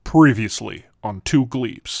Previously on Two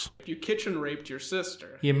Gleeps. You kitchen raped your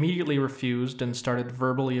sister. He immediately refused and started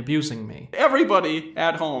verbally abusing me. Everybody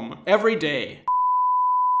at home, every day.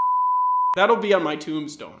 That'll be on my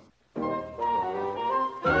tombstone.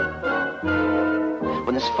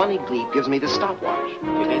 When this funny gleep gives me this stopwatch.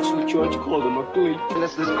 Yeah, that's what George called him, a gleep. And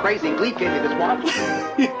this crazy gleep gave me this watch.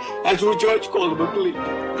 That's what George called him, a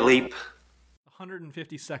gleep. Gleep.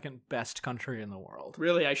 152nd best country in the world.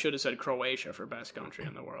 Really, I should have said Croatia for best country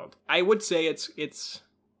in the world. I would say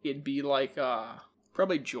it'd be like,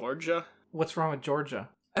 probably Georgia. What's wrong with Georgia?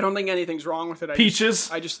 I don't think anything's wrong with it. Peaches?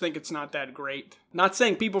 I just think it's not that great. Not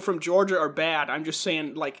saying people from Georgia are bad. I'm just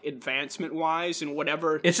saying, like, advancement-wise and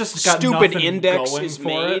whatever It's just got stupid nothing index going is for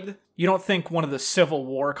made. it. You don't think one of the Civil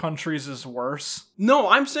War countries is worse? No,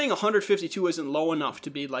 I'm saying 152 isn't low enough to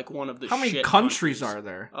be, like, one of the How many shit countries are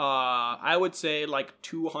there? I would say, like,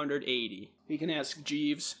 280. You can ask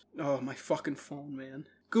Jeeves. Oh, my fucking phone, man.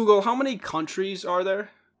 Google, how many countries are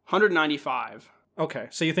there? 195. Okay,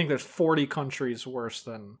 so you think there's 40 countries worse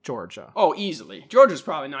than Georgia? Oh, easily. Georgia's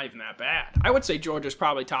probably not even that bad. I would say Georgia's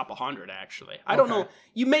probably top 100, actually. I don't know.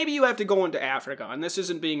 Maybe you have to go into Africa, and this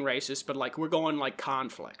isn't being racist, but, like, we're going, like,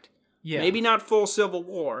 conflict. Yeah. Maybe not full civil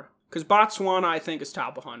war. Because Botswana, I think, is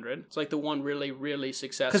top 100. It's like the one really, really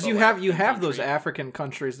successful. Because you have those African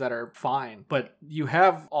countries that are fine, but you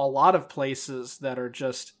have a lot of places that are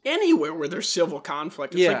just anywhere where there's civil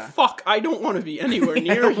conflict. It's Yeah. like, fuck, I don't want to be anywhere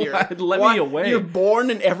near here. Let me away. You're born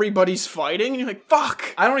and everybody's fighting, and you're like,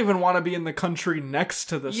 fuck. I don't even want to be in the country next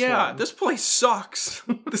to this Yeah, one. this place sucks.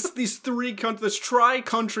 This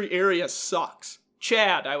tri-country area sucks.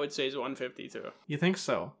 Chad, I would say, is 152. You think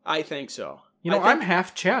so? I think so. You know, I'm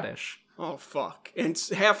half Chadish. Oh, fuck. And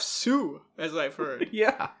half Sioux, as I've heard.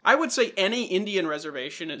 Yeah. I would say any Indian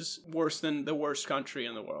reservation is worse than the worst country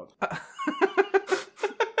in the world.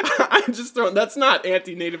 I'm just throwing... That's not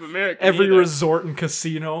anti-Native American Every either. resort and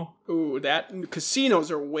casino. Ooh,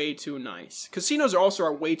 casinos are way too nice. Casinos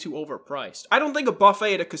are way too overpriced. I don't think a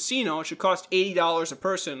buffet at a casino should cost $80 a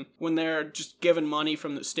person when they're just giving money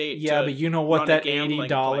from the state. Yeah, but you know what that $80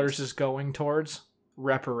 $80 is going towards?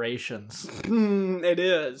 Reparations. It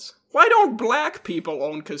is. Why don't black people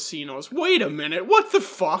own casinos? Wait a minute, what the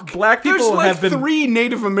fuck? Black people There's like have been... 3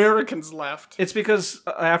 Native Americans left. It's because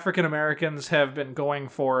African Americans have been going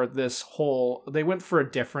for this whole... They went for a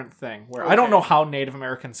different thing. Where I don't know how Native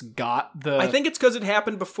Americans got the... I think it's because it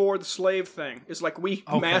happened before the slave thing. It's like we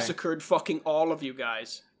massacred fucking all of you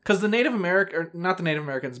guys. Because the Native American... Or not the Native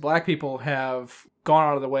Americans. Black people have gone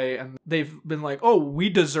out of the way and they've been like, oh, we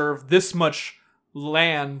deserve this much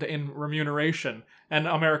land in remuneration. And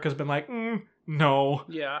America's been like, no.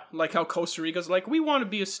 Yeah, like how Costa Rica's like, we want to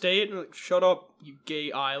be a state. And like, shut up, you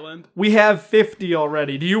gay island. We have 50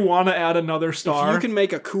 already. Do you want to add another star? If you can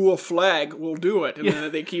make a cool flag, we'll do it. And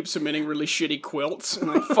then they keep submitting really shitty quilts.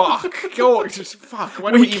 And like, fuck. Fuck.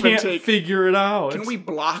 Why do we even can't figure it out. Can we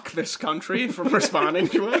block this country from responding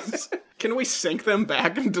to us? Can we sink them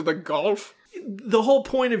back into the Gulf? The whole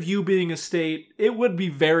point of you being a state, it would be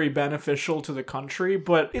very beneficial to the country,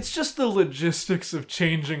 but it's just the logistics of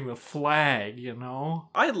changing the flag, you know?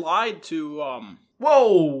 I lied to,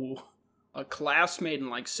 Whoa! a classmate in,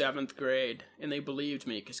 like, 7th grade, and they believed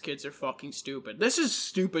me, because kids are fucking stupid. This is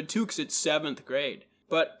stupid, too, because it's 7th grade.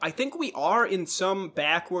 But I think we are, in some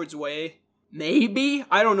backwards way, maybe?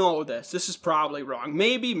 I don't know this. This is probably wrong.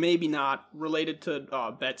 Maybe, maybe not, related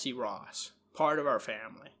to Betsy Ross, part of our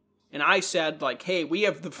family. And I said, like, hey, we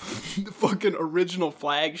have the fucking original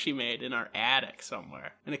flag she made in our attic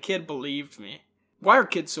somewhere. And a kid believed me. Why are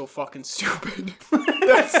kids so fucking stupid?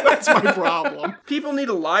 that's my problem. People need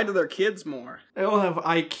to lie to their kids more. They all have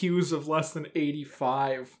IQs of less than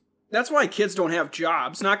 85. That's why kids don't have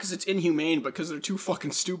jobs. Not because it's inhumane, but because they're too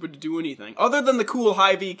fucking stupid to do anything. Other than the cool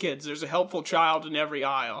Hy-Vee kids, there's a helpful child in every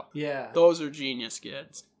aisle. Yeah. Those are genius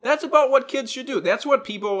kids. That's about what kids should do. That's what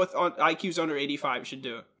people with IQs under 85 should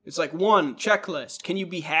do. It's like, 1, checklist. Can you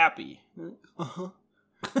be happy? Uh-huh.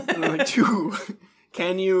 And like, 2,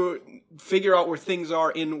 can you figure out where things are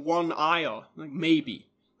in one aisle? Like, maybe.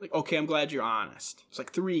 Like, okay, I'm glad you're honest. It's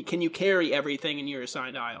like, 3, can you carry everything in your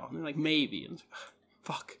assigned aisle? And they're like, maybe. And it's like,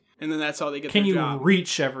 fuck. And then that's how they get their job. Can you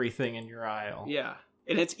reach everything in your aisle? Yeah.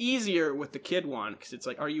 And it's easier with the kid one, because it's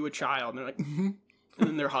like, are you a child? And they're like, mm-hmm. And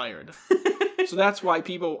then they're hired. So that's why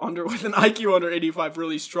people with an IQ under 85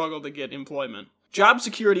 really struggle to get employment. Job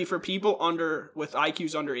security for people with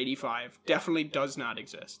IQs under 85 definitely does not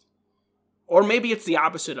exist. Or maybe it's the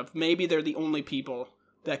opposite of, maybe they're the only people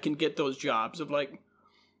that can get those jobs of like,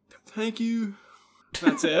 thank you.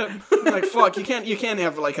 That's it. Like, fuck, you can't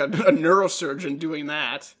have like a neurosurgeon doing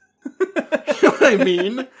that. You know what I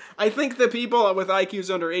mean? I think the people with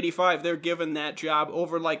IQs under 85, they're given that job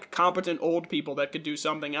over, like, competent old people that could do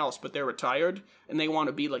something else, but they're retired, and they want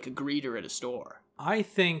to be, like, a greeter at a store. I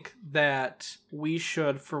think that we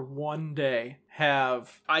should, for one day,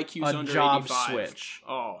 have IQs a under job 85. switch.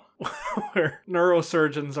 Oh. Where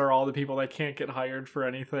neurosurgeons are all the people that can't get hired for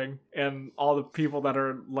anything, and all the people that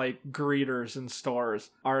are like greeters in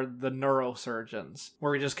stores are the neurosurgeons,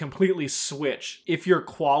 where we just completely switch. If you're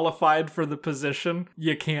qualified for the position,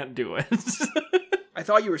 you can't do it. I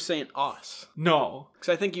thought you were saying us. No. Because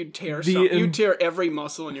I think you'd tear you'd tear every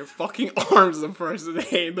muscle in your fucking arms the first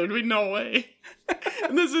day. There'd be no way.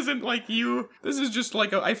 And this isn't like you. This is just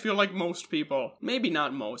like, I feel like most people. Maybe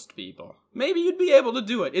not most people. Maybe you'd be able to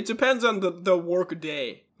do it. It depends on the work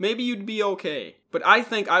day. Maybe you'd be okay. But I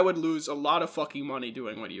think I would lose a lot of fucking money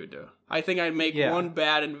doing what you do. I think I'd make one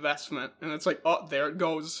bad investment, and it's like, oh, there it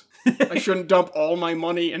goes. I shouldn't dump all my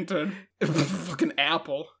money into fucking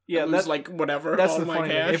Apple. Yeah, that's like whatever. That's all the my funny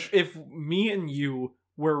cash. thing. If me and you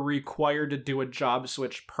were required to do a job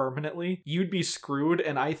switch permanently, you'd be screwed,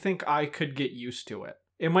 and I think I could get used to it.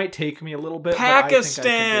 It might take me a little bit.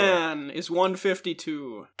 Pakistan is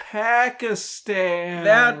 152. Pakistan.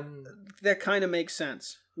 That kind of makes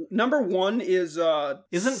sense. Number 1 is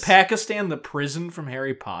Isn't Pakistan the prison from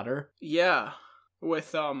Harry Potter? Yeah,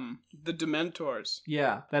 with the Dementors.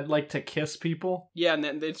 Yeah, that like to kiss people. Yeah, and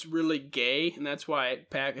then it's really gay, and that's why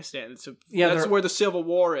Pakistan. Yeah, that's where the Civil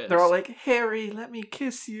War is. They're all like, Harry, let me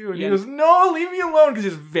kiss you, and he goes, no, leave me alone, because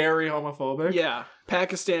he's very homophobic. Yeah,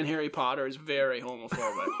 Pakistan Harry Potter is very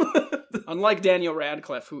homophobic. Unlike Daniel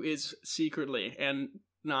Radcliffe, who is secretly and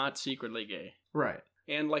not secretly gay. Right.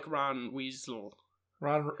 And like Ron Weasley.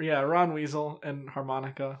 Ron Weasel and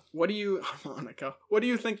Harmonica. What do you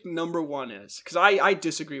think number 1 is? Because I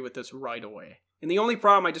disagree with this right away. And the only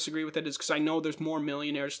problem I disagree with it is because I know there's more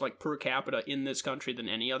millionaires like per capita in this country than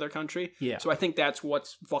any other country. Yeah. So I think that's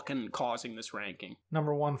what's fucking causing this ranking.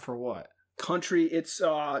 Number 1 for what? Country, it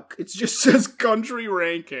just says country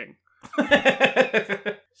ranking.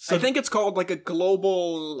 I think it's called like a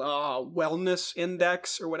global wellness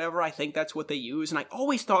index or whatever. I think that's what they use. And I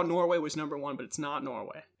always thought Norway was number 1, but it's not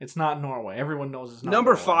Norway. It's not Norway. Everyone knows it's not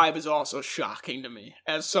Number Norway. 5 is also shocking to me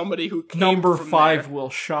as somebody who came Number from 5 there. will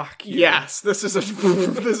shock you. Yes, this is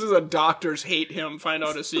a doctors hate him, find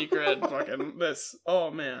out a secret. Fucking this. Oh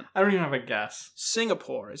man. I don't even have a guess.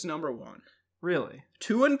 Singapore is number 1. Really?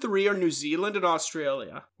 2 and 3 are New Zealand and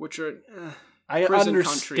Australia, which are I prison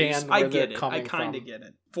understand countries. where I they're get it. coming I kind from. of get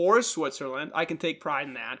it. 4 is Switzerland. I can take pride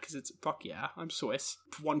in that because it's fuck yeah. I'm Swiss.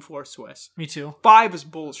 1-4 Swiss. Me too. 5 is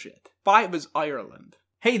bullshit. 5 is Ireland.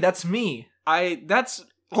 Hey, that's me. That's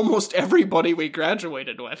almost everybody we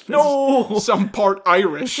graduated with. No! Some part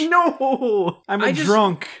Irish. No! I'm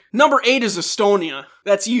drunk. Number 8 is Estonia.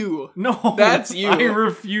 That's you. No. That's you. I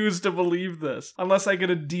refuse to believe this. Unless I get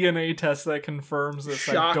a DNA test that confirms this,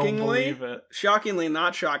 I don't believe it. Shockingly,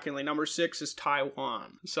 not shockingly, number 6 is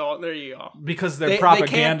Taiwan. So there you go. Because their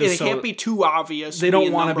propaganda They can't be too obvious. They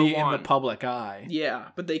don't want to be one. in the public eye. Yeah,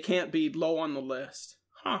 but they can't be low on the list.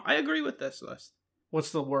 Huh, I agree with this list.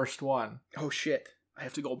 What's the worst one? Oh shit. I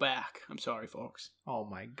have to go back. I'm sorry, folks. Oh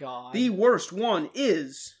my god. The worst one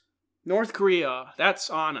is North Korea. That's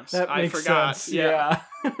honest. That makes I forgot. sense. Yeah.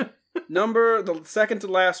 The second to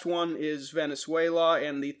last one is Venezuela,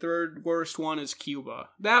 and the third worst one is Cuba.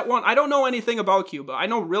 That one, I don't know anything about Cuba. I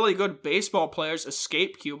know really good baseball players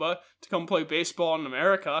escape Cuba to come play baseball in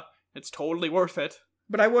America. It's totally worth it.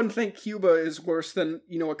 But I wouldn't think Cuba is worse than,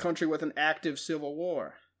 a country with an active civil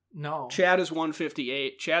war. No. Chad is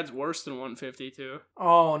 158. Chad's worse than 152.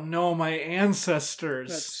 Oh no, my ancestors.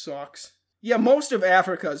 That sucks. Yeah, most of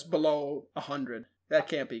Africa is below 100. That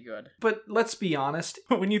can't be good. But let's be honest,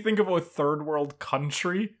 when you think of a third world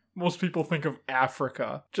country, most people think of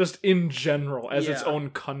Africa, just in general, as its own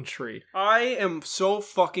country. I am so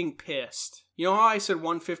fucking pissed. You know how I said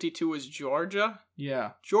 152 is Georgia?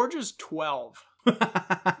 Yeah. Georgia's 12.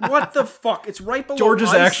 What the fuck? It's right below Georgia's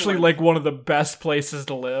Iceland. actually like one of the best places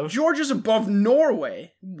to live. Georgia's above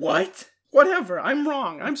Norway. What? Whatever. I'm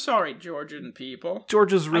wrong. I'm sorry, Georgian people.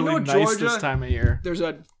 Georgia's really nice this time of year. There's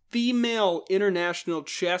a female international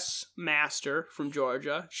chess master from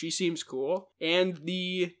Georgia. She seems cool. And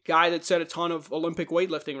the guy that set a ton of Olympic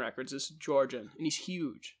weightlifting records is Georgian. And he's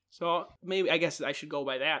huge. So maybe, I guess I should go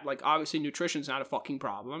by that. Like, obviously nutrition's not a fucking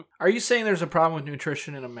problem. Are you saying there's a problem with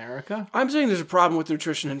nutrition in America? I'm saying there's a problem with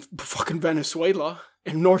nutrition in fucking Venezuela,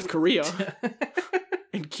 in North Korea,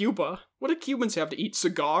 in Cuba. What do Cubans have to eat?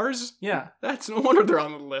 Cigars? Yeah. That's no wonder they're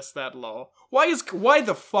on the list that low. Why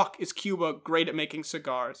the fuck is Cuba great at making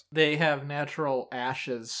cigars? They have natural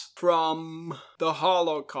ashes. From the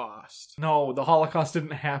Holocaust. No, the Holocaust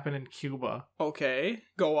didn't happen in Cuba. Okay,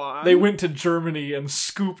 go on. They went to Germany and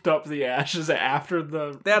scooped up the ashes after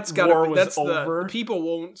the war was over. People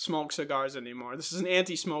won't smoke cigars anymore. This is an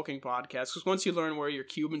anti-smoking podcast, because once you learn where your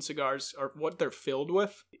Cuban cigars are, what they're filled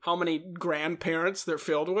with, how many grandparents they're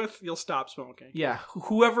filled with, you'll stop smoking. Yeah,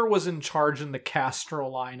 whoever was in charge in the Castro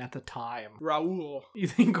line at the time. Raul. You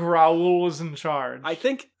think Raul was in charge? I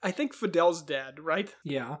think Fidel's dead, right?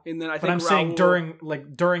 Yeah. And then But I'm saying during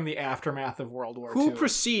the aftermath of World War II. Who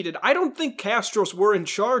preceded? I don't think Castros were in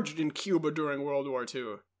charge in Cuba during World War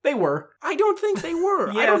II. They were. I don't think they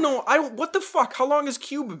were. Yeah. I don't know. What the fuck? How long has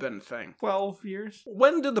Cuba been a thing? 12 years.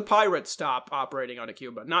 When did the pirates stop operating out of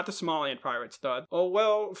Cuba? Not the Somalian pirates, Dud. Oh,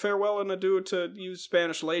 well, farewell and adieu to you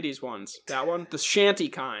Spanish ladies ones. That one? The shanty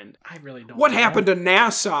kind. I really don't What know. happened to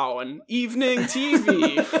Nassau and evening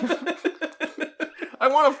TV? I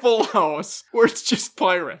want a full house where it's just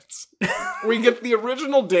pirates. We get the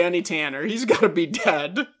original Danny Tanner. He's got to be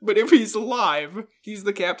dead. But if he's alive, he's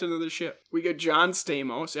the captain of the ship. We get John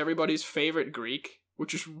Stamos, everybody's favorite Greek,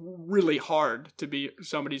 which is really hard to be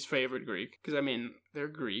somebody's favorite Greek. Because, I mean, they're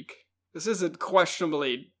Greek. This is a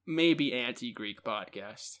questionably maybe anti-Greek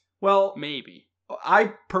podcast. Well, Maybe.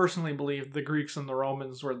 I personally believe the Greeks and the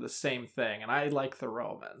Romans were the same thing, and I like the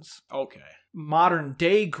Romans. Okay. Modern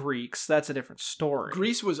day Greeks, that's a different story.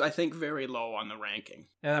 Greece was, I think, very low on the ranking.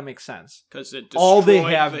 Yeah, that makes sense. Because it All they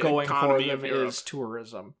destroyed have the going for economy them of Europe. is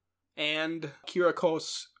tourism, And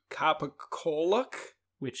Kyriakos Kapokoulos,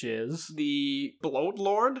 which is the bloat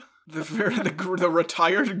lord, the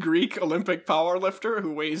retired Greek Olympic powerlifter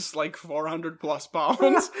who weighs like 400 plus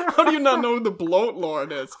pounds. How do you not know who the bloat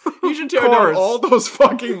lord is? You should tear down all those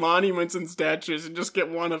fucking monuments and statues and just get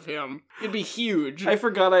one of him. It'd be huge. I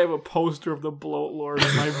forgot I have a poster of the bloat lord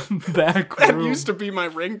in my back That room. used to be my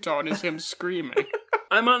ringtone, is him screaming.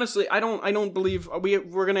 I'm honestly, I don't believe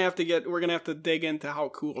we're gonna have to dig into how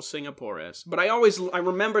cool Singapore is. But I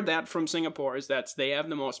remembered that from Singapore is that they have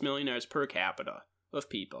the most millionaires per capita of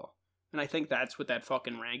people, and I think that's what that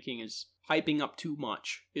fucking ranking is hyping up too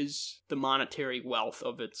much, is the monetary wealth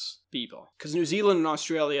of its people. Because New Zealand and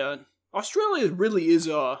Australia really is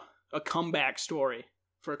a comeback story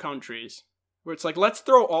for countries where it's like, let's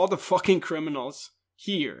throw all the fucking criminals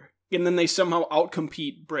here. And then they somehow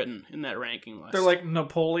outcompete Britain in that ranking list. They're like,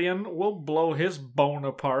 Napoleon, we'll blow his bone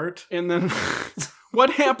apart. And then,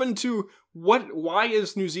 what happened to, why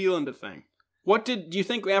is New Zealand a thing? Do you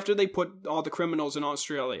think after they put all the criminals in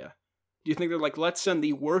Australia, do you think they're like, let's send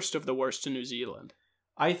the worst of the worst to New Zealand?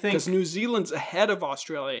 I think Because New Zealand's ahead of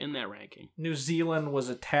Australia in that ranking. New Zealand was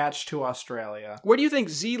attached to Australia. Where do you think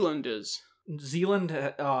Zealand is? Zealand,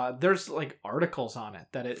 there's like articles on it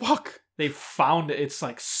that Fuck. they found it's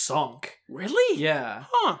like sunk. Really? Yeah.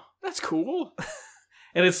 Huh. That's cool.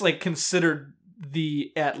 And it's like considered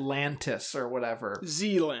the Atlantis or whatever.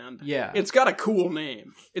 Zealand. Yeah. It's got a cool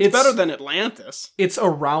name. It's better than Atlantis. It's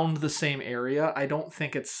around the same area. I don't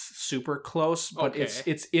think it's super close, but Okay.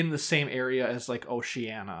 it's in the same area as like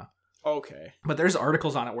Oceania. Okay. But there's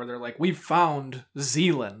articles on it where they're like, we've found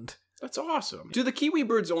Zealand. That's awesome. Do the kiwi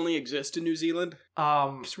birds only exist in New Zealand?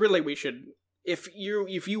 Um, Because really, we should. If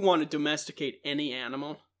you want to domesticate any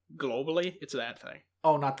animal globally, it's that thing.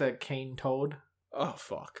 oh, not the cane toad. Oh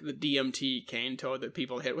fuck, the DMT cane toad that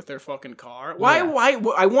people hit with their fucking car. Yeah. Why?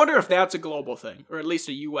 I wonder if that's a global thing, or at least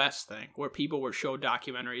a U.S. thing, where people were showed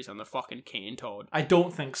documentaries on the fucking cane toad I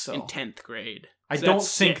don't think so. in 10th grade. I So don't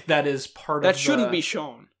that's think sick. that is part That of shouldn't the be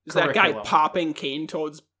shown. Is that guy curriculum. popping cane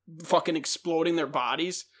toads, fucking exploding their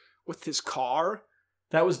bodies with his car?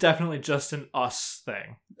 That was definitely just an us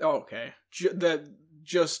thing. Oh, okay.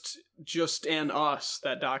 Just and Us,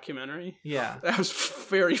 that documentary. Yeah. That was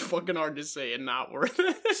very fucking hard to say and not worth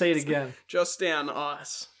it. Say it again. Just and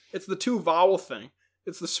Us. It's the two vowel thing.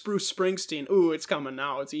 It's the Spruce Springsteen. Ooh, it's coming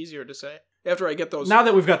now. It's easier to say. After I get those Now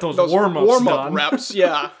that we've got those warm-ups warm-up done. reps,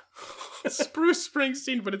 yeah. Spruce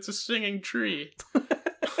Springsteen, but it's a singing tree.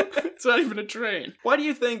 It's not even a train. Why do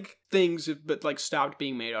you think things have stopped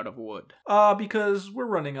being made out of wood? Because we're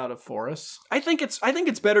running out of forests. I think it's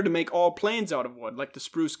better to make all planes out of wood, like the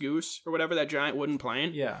Spruce Goose or whatever, that giant wooden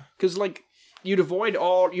plane. Yeah. Because you'd avoid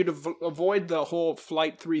the whole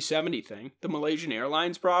Flight 370 thing, the Malaysian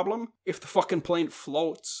Airlines problem, if the fucking plane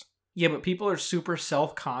floats. Yeah, but people are super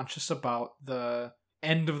self-conscious about the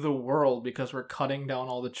end of the world because we're cutting down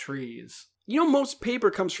all the trees. You know, most paper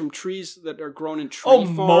comes from trees that are grown in tree Oh,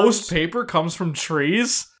 farms. most paper comes from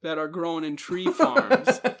trees? That are grown in tree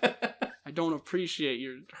farms. I don't appreciate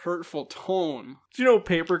your hurtful tone. Do you know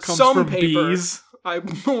paper comes Some from paper. bees?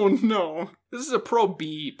 Oh no. This is a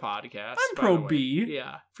pro-B podcast. I'm by the way. pro-B.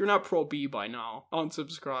 Yeah. If you're not pro-B by now,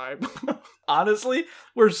 unsubscribe. Honestly,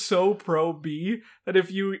 we're so pro-bee that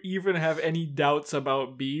if you even have any doubts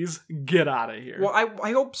about bees, get out of here. Well,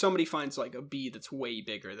 I hope somebody finds like a bee that's way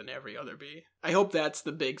bigger than every other bee. I hope that's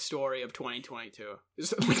the big story of 2022.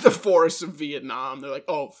 It's like the forests of Vietnam. They're like,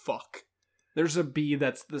 oh fuck. There's a bee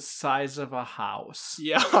that's the size of a house.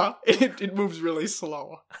 Yeah, it moves really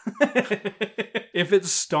slow. If it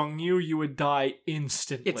stung you, you would die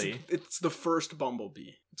instantly. It's the first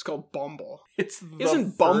bumblebee. It's called Bumble.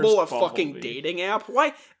 Isn't Bumble a fucking dating app?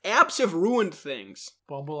 Why? Apps have ruined things.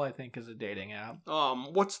 Bumble, I think, is a dating app.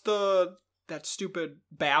 What's that stupid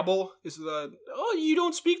Babbel? Oh, you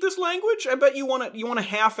don't speak this language? I bet you wanna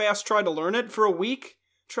half-ass try to learn it for a week?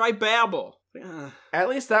 Try Babbel. At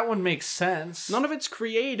least that one makes sense. None of it's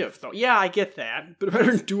creative, though. Yeah, I get that. But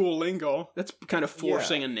better than Duolingo. That's kind of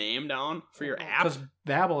forcing a name down for your app. Because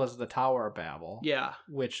Babel is the Tower of Babel. Yeah.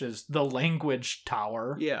 Which is the language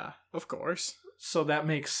tower. Yeah, of course. So that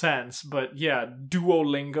makes sense. But yeah,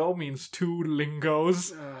 Duolingo means two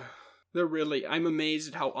lingos. I'm amazed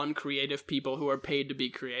at how uncreative people who are paid to be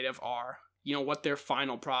creative are. You know, what their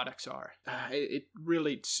final products are. It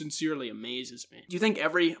really sincerely amazes me. Do you think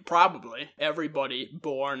probably everybody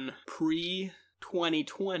born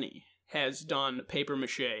pre-2020 has done paper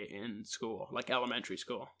mache in school, like elementary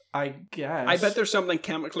school? I guess. I bet there's something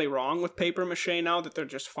chemically wrong with paper mache now that they're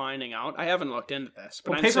just finding out. I haven't looked into this.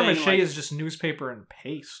 But paper mache is just newspaper and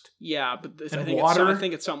paste. Yeah, but I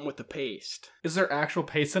think it's something with the paste. Is there actual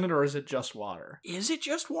paste in it, or is it just water? Is it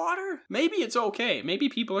just water? Maybe it's okay. Maybe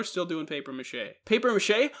people are still doing paper mache. Paper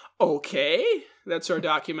mache? Okay. That's our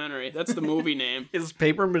documentary. That's the movie name. Is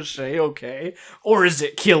paper mache okay? Or is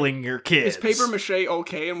it killing your kids? Is paper mache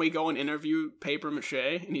okay? And we go and interview paper mache,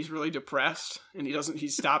 and he's really depressed, and he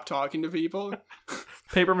stopped talking to people.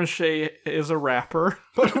 Paper mache is a rapper.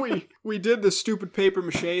 But we did the stupid paper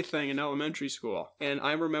mache thing in elementary school, and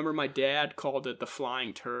I remember my dad called it the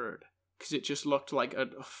flying turd, because it just looked like a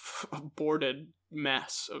aborted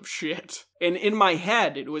mess of shit. And in my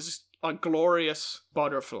head, it was a glorious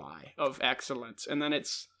butterfly of excellence. And then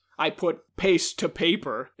I put paste to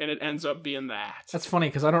paper, and it ends up being that. That's funny,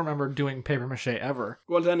 because I don't remember doing paper mache ever.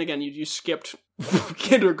 Well, then again, you skipped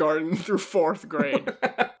kindergarten through 4th grade.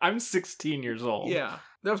 I'm 16 years old. Yeah.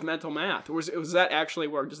 That was mental math. Was that actually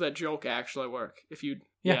work? Does that joke actually work?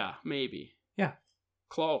 Yeah, maybe. Yeah.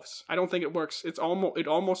 Close. I don't think it works. It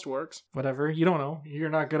almost works. Whatever. You don't know. You're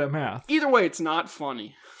not good at math. Either way, it's not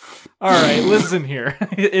funny. All right, listen here.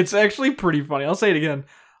 It's actually pretty funny. I'll say it again.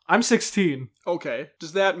 I'm 16. Okay.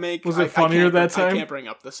 Does that make... Was it funnier that time? I can't bring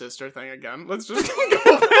up the sister thing again. Let's just go past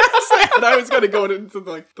that. I was going to go into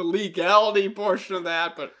the legality portion of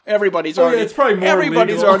that, but everybody's already... it's probably more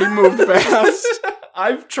Everybody's legal. already moved past.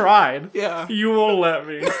 I've tried. Yeah. You won't let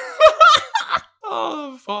me.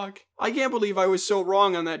 Oh, fuck. I can't believe I was so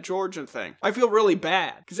wrong on that Georgia thing. I feel really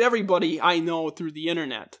bad, because everybody I know through the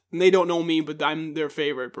internet, and they don't know me, but I'm their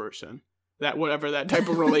favorite person. Whatever that type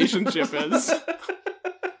of relationship is.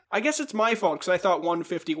 I guess it's my fault, because I thought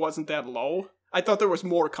 150 wasn't that low. I thought there was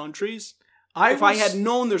more countries. If I had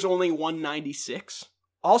known there's only 196...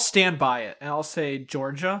 I'll stand by it, and I'll say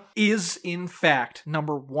Georgia is, in fact,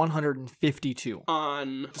 number 152.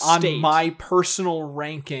 On my personal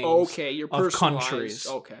rankings your of countries.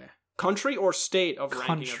 Okay. Country or state of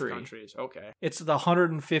ranking of countries? Okay. It's the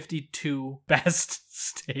 152 best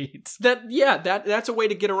states. That's a way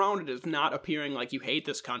to get around it, is not appearing like you hate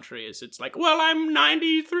this country. It's like, well, I'm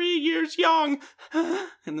 93 years young.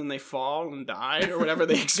 And then they fall and die, or whatever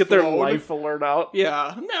they explode. Get their life alert out.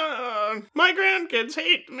 Yeah. No, my grandkids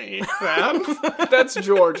hate me. That's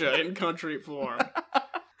Georgia in country form.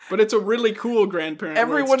 But it's a really cool grandparent.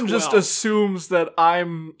 Everyone just assumes that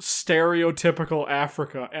I'm stereotypical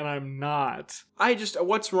Africa, and I'm not.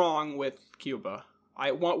 What's wrong with Cuba?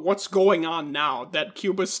 What's going on now that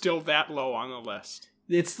Cuba's still that low on the list?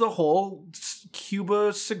 It's the whole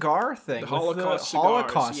Cuba cigar thing. The Holocaust cigars.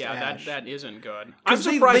 Holocaust ash. That isn't good. I'm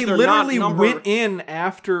surprised they literally went in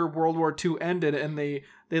after World War II ended, and they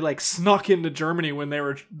like snuck into Germany when they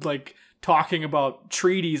were like talking about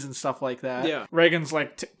treaties and stuff like that. Yeah. Reagan's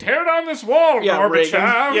like, tear down this wall,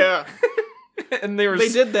 Gorbachev. Yeah. And they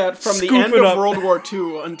did that from the end of World War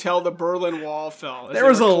II until the Berlin Wall fell. There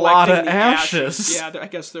was a lot of ashes. Yeah, I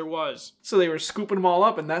guess there was. So they were scooping them all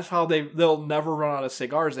up, and that's how they'll never run out of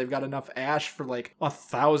cigars. They've got enough ash for like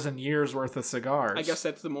 1,000 years worth of cigars. I guess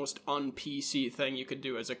that's the most un-PC thing you could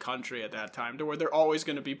do as a country at that time, to where they're always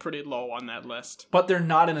going to be pretty low on that list. But they're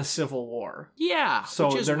not in a civil war. Yeah, so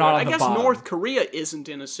which is they're not on the bottom. I guess North Korea isn't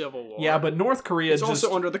in a civil war. Yeah, but North Korea it's just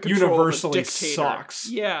also under the control universally of a dictator. sucks.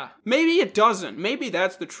 Yeah, maybe it doesn't. Maybe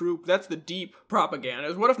that's the deep propaganda.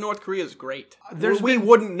 Is what if North Korea is great? We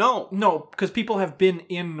wouldn't know. No, because people have been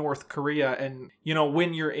in North Korea, and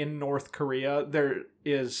when you're in North Korea, there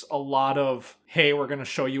is a lot of, hey, we're going to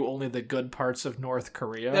show you only the good parts of North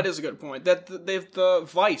Korea. That is a good point. That the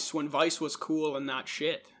Vice, when Vice was cool and not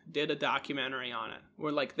shit, did a documentary on it,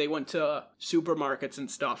 where like they went to supermarkets and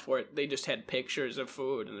stuff where they just had pictures of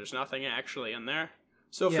food and there's nothing actually in there.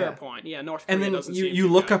 So fair point. Yeah, North Korea doesn't seem And then you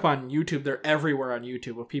look up on YouTube, they're everywhere on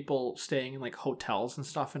YouTube, of people staying in like hotels and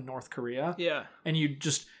stuff in North Korea. Yeah. And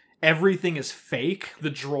everything is fake.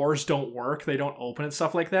 The drawers don't work. They don't open and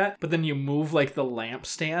stuff like that. But then you move like the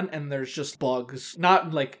lampstand and there's just bugs.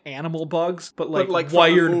 Not like animal bugs, but like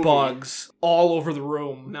wired bugs all over the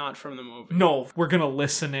room. Not from the movie. No, we're going to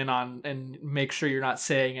listen in on and make sure you're not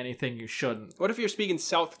saying anything you shouldn't. What if you're speaking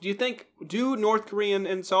South? Do North Korean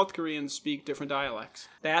and South Koreans speak different dialects?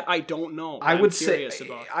 That I don't know. I would say,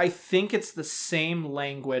 I think it's the same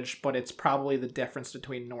language, but it's probably the difference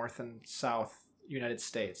between North and South United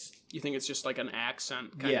States. You think it's just like an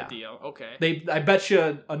accent kind of deal? Okay. I bet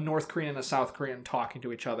you a North Korean and a South Korean talking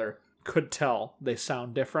to each other could tell they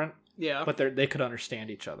sound different. Yeah. But they could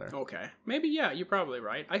understand each other. Okay. Maybe, yeah, you're probably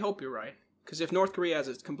right. I hope you're right. Because if North Korea has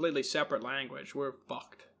a completely separate language, we're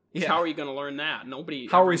fucked. Yeah. How are you going to learn that?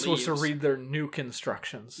 How are we supposed to read their nuke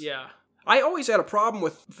instructions? Yeah. I always had a problem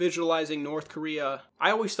with visualizing North Korea.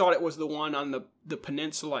 I always thought it was the one on the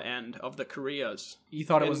peninsula end of the Koreas. You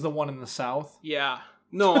thought it was the one in the south? Yeah.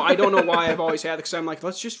 No, I don't know why I've always had it, because I'm like,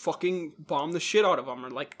 let's just fucking bomb the shit out of them,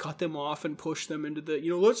 or like cut them off and push them into the,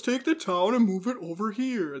 let's take the town and move it over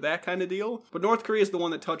here, that kind of deal. But North Korea is the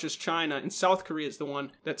one that touches China, and South Korea is the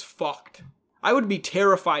one that's fucked. I would be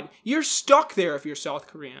terrified. You're stuck there if you're South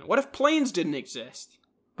Korean. What if planes didn't exist?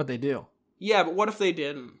 But they do. Yeah, but what if they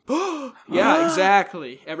didn't? Yeah,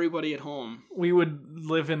 exactly. Everybody at home. We would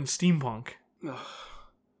live in steampunk.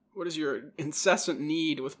 What is your incessant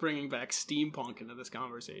need with bringing back steampunk into this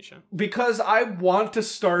conversation? Because I want to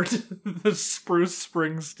start the Spruce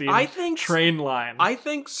Springsteen train line. I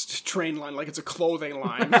think train line, like it's a clothing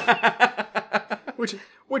line.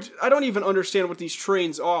 Which I don't even understand what these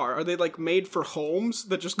trains are. Are they like made for homes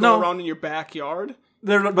that just go around in your backyard?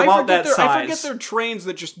 They're about that size. I forget they're trains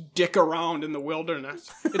that just dick around in the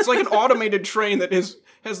wilderness. It's like an automated train that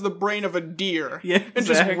has the brain of a deer and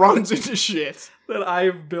just runs into shit. That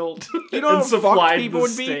I've built and how fucked people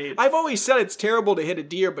would be? I've always said it's terrible to hit a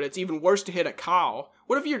deer, but it's even worse to hit a cow.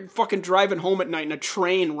 What if you're fucking driving home at night and a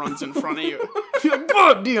train runs in front of you? You're like,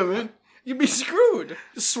 God damn it. You'd be screwed.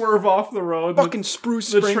 Just swerve off the road. Fucking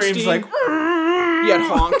Spruce Springsteen. The train's like... Yeah,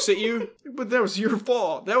 it honks at you. But that was your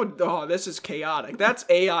fault. This is chaotic. That's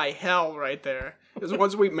AI hell right there. Because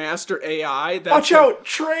once we master AI... Watch out,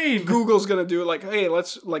 train! Google's gonna do like, hey,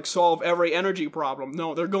 let's like solve every energy problem.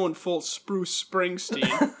 No, they're going full Spruce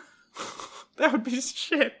Springsteen. That would be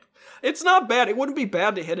shit. It's not bad. It wouldn't be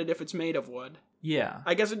bad to hit it if it's made of wood. Yeah.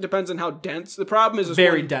 I guess it depends on how dense. The problem is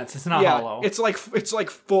very dense. It's not hollow. It's like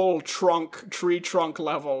full tree trunk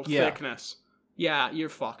level thickness. Yeah, you're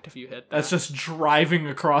fucked if you hit that. That's just driving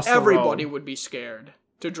across the road. Everybody would be scared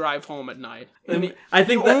to drive home at night. And I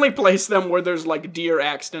think only place them where there's like deer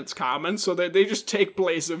accidents common, so that they just take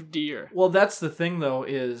place of deer. Well, that's the thing though,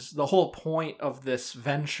 is the whole point of this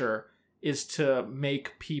venture is to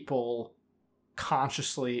make people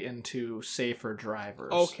consciously into safer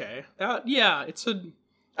drivers. Okay.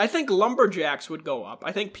 I think lumberjacks would go up.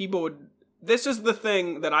 I think people would... This is the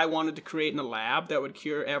thing that I wanted to create in a lab that would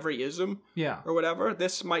cure every ism. Yeah. Or whatever.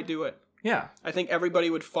 This might do it. Yeah. I think everybody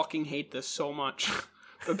would fucking hate this so much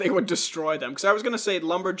that they would destroy them. Because I was going to say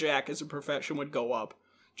lumberjack as a profession would go up.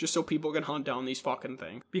 Just so people can hunt down these fucking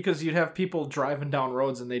things. Because you'd have people driving down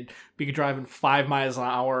roads and they'd be driving 5 miles an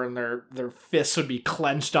hour and their fists would be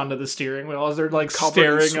clenched onto the steering wheel as they're like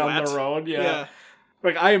staring on the road. Yeah.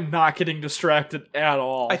 Like, I am not getting distracted at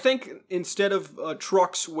all. I think instead of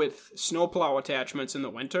trucks with snowplow attachments in the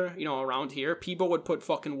winter, around here, people would put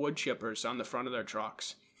fucking wood chippers on the front of their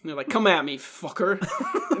trucks. And they're like, come at me, fucker.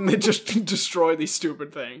 And they just destroy these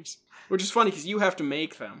stupid things. Which is funny, because you have to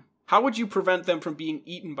make them. How would you prevent them from being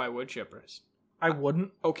eaten by wood chippers? I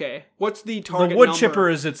wouldn't. Okay. What's the The target wood number? chipper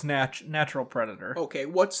is its natural predator. Okay,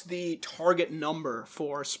 what's the target number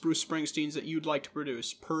for Spruce Springsteens that you'd like to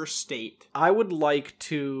produce per state? I would like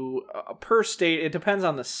to, per state, it depends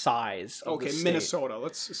on the size of the Okay, state. Minnesota.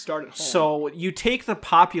 Let's start at home. So you take the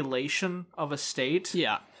population of a state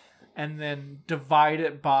yeah, and then divide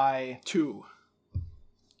it by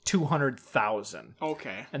 200,000.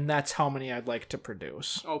 Okay. And that's how many I'd like to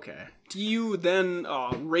produce. Okay. Do you then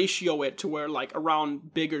ratio it to where, like,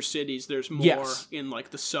 around bigger cities, there's more Yes. in, like,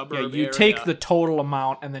 the Yeah, suburb you area? take the total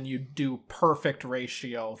amount and then you do perfect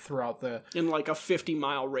ratio throughout the... In, like, a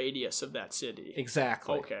 50-mile radius of that city.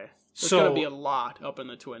 Exactly. Okay. There's So- going to be a lot up in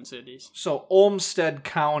the Twin Cities. So Olmsted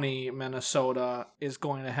County, Minnesota is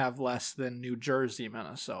going to have less than New Jersey,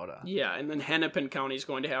 Minnesota. Yeah, and then Hennepin County is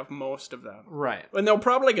going to have most of them. Right. And they'll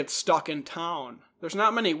probably get stuck in town. There's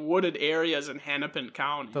not many wooded areas in Hennepin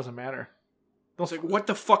County. Doesn't matter. It's like, what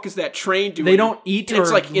the fuck is that train doing? They don't eat And or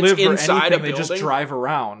it's like, live it's or inside anything. a They just building. drive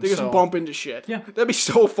around. They just so- bump into shit. Yeah. That'd be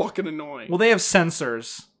so fucking annoying. Well, they have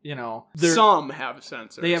sensors, you know. Some have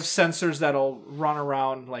sensors. They have sensors that'll run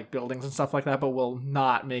around like buildings and stuff like that, but will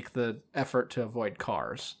not make the effort to avoid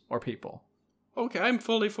cars or people. Okay, I'm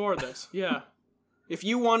fully for this. Yeah. If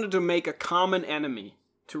you wanted to make a common enemy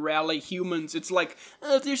to rally humans, it's like,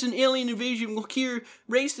 if there's an alien invasion, we'll cure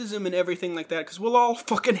racism and everything like that, because we'll all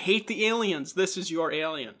fucking hate the aliens. This is your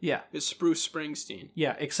alien. Yeah. Is Spruce Springsteen.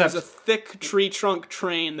 Yeah, There's except a thick tree trunk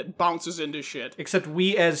train that bounces into shit. except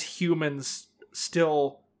we as humans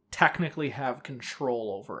still technically have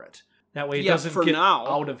control over it. That way it Yeah, doesn't for get now.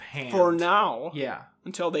 out of hand. For now. Yeah.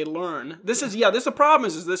 Until they learn. This is the problem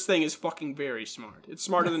is this thing is fucking very smart. It's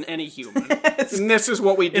smarter than any human. And this is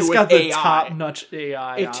what we do It's with got the AI. top-notch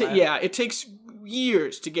AI on it. Yeah, it takes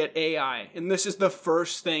years to get AI, and this is the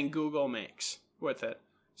first thing Google makes with it.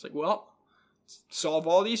 It's like, well, solve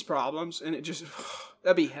all these problems, and it just,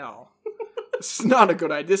 that'd be hell. This is not a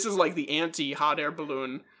good idea. This is like the anti-hot air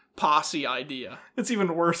balloon posse idea. It's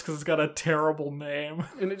even worse because it's got a terrible name.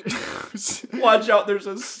 And it, Watch out, there's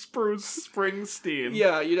a Spruce Springsteen.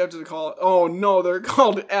 yeah, you'd have to call it, oh no, they're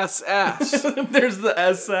called SS. There's the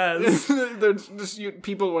SS. They're just,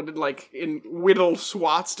 people would like whittle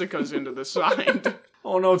swastikas into the sign.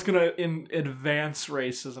 Oh no, it's gonna advance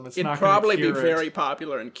racism. It's It'd not probably gonna be cure very it.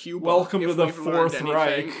 popular in Cuba. Welcome if to the we've learned Fourth anything.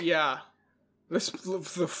 Reich. Yeah. The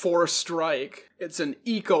Fourth Strike. It's an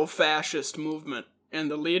eco-fascist movement, and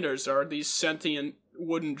the leaders are these sentient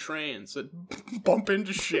wooden trains that bump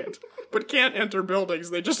into shit, but can't enter buildings.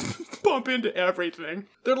 They just bump into everything.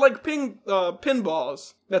 They're like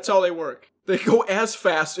pinballs. That's how they work. They go as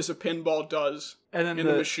fast as a pinball does And then in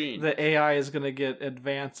a machine. The AI is gonna get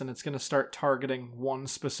advanced and it's gonna start targeting one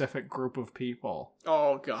specific group of people.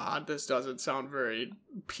 Oh god, this doesn't sound very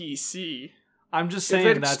PC. I'm just If saying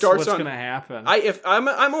it that's starts what's on- gonna happen.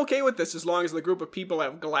 I'm okay with this as long as the group of people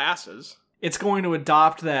have glasses. It's going to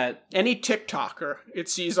adopt that. Any TikToker it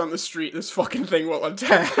sees on the street, this fucking thing will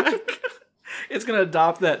attack. It's gonna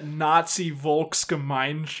adopt that Nazi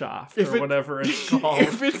volksgemeinshaft or whatever it's called.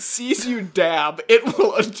 If it sees you dab, it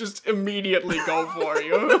will just immediately go for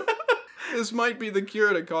you. This might be the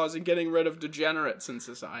cure to causing getting rid of degenerates in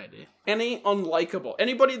society. Any unlikable,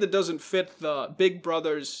 anybody that doesn't fit the Big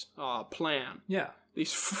Brother's plan. Yeah.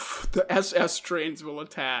 The SS trains will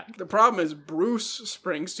attack. The problem is Bruce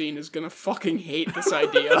Springsteen is gonna fucking hate this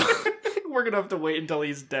idea. We're gonna have to wait until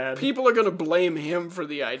he's dead. People are gonna blame him for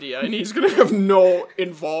the idea, and he's gonna have no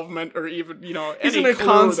involvement or even, He's any gonna clue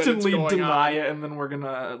constantly that it's going deny on. it, and then we're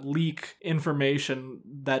gonna leak information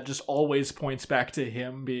that just always points back to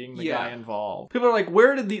him being the Yeah. guy involved. People are like,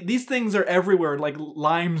 where did these things are everywhere, like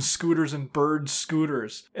Lime scooters and Bird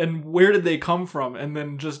scooters, and where did they come from? And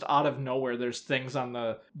then just out of nowhere, there's things on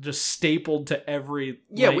the just stapled to every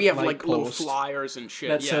We have light like little post flyers and shit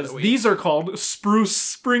that says we- these are called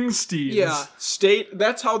Spruce Springsteens. Yeah,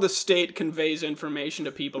 that's how the state conveys information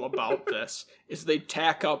to people about this, is they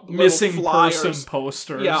tack up little missing flyers. person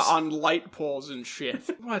posters. Yeah, on light poles and shit.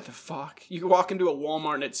 What the fuck? You walk into a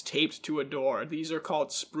Walmart and it's taped to a door. These are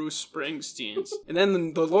called Spruce Springsteens. And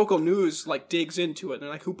then the local news like digs into it. And they're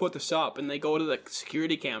like, who put this up? And they go to the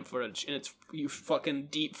security cam footage and it's you fucking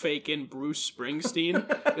deep fake in Bruce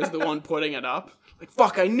Springsteen is the one putting it up. Like,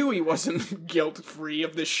 fuck, I knew he wasn't guilt-free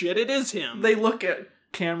of this shit. It is him. They look at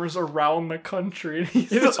cameras around the country and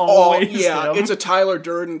he's It's always yeah, him. it's a Tyler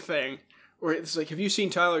Durden thing. Where it's like, have you seen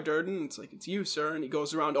Tyler Durden? It's like, it's you, sir. And he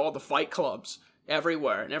goes around to all the fight clubs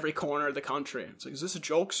everywhere, in every corner of the country. It's like, is this a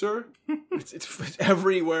joke, sir? it's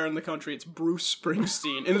everywhere in the country. It's Bruce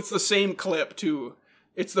Springsteen. And it's the same clip, too.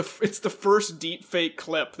 It's the first deep fake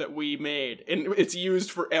clip that we made. And it's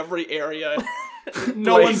used for every area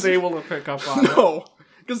No one's able to pick up on it. No,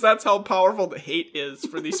 because that's how powerful the hate is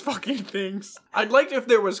for these fucking things. I'd like if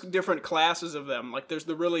there was different classes of them. Like, there's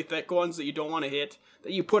the really thick ones that you don't want to hit,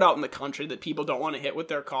 that you put out in the country that people don't want to hit with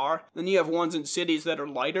their car. Then you have ones in cities that are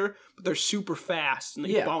lighter, but they're super fast, and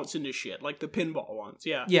they bounce into shit, like the pinball ones,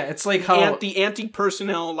 yeah. Yeah, it's like how... The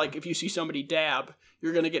anti-personnel, like, if you see somebody dab,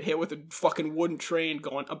 you're gonna get hit with a fucking wooden train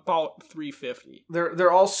going about 350.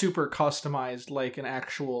 They're all super customized like an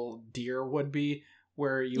actual deer would be,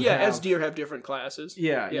 where you have... as deer have different classes.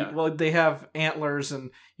 Yeah. Well, they have antlers, and,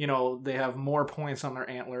 they have more points on their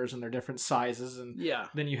antlers, and they're different sizes, and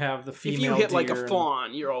then you have the female deer. If you hit, like, a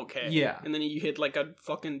fawn, you're okay. Yeah. And then you hit, like, a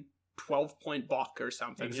fucking 12-point buck or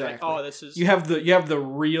something. Exactly. You're like, oh, this is... You have the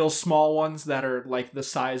real small ones that are, like, the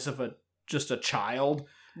size of just a child.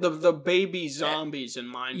 The baby zombies in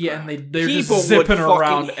Minecraft. Yeah, and they're just zipping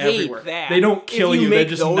around everywhere. That. They don't kill you, they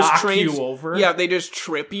just knock you over. Yeah, they just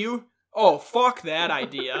trip you. Oh, fuck that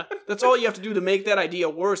idea. That's all you have to do to make that idea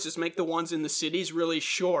worse, is make the ones in the cities really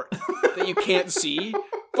short that you can't see.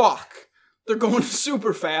 Fuck. They're going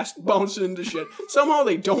super fast, bouncing into shit. Somehow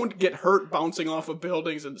they don't get hurt bouncing off of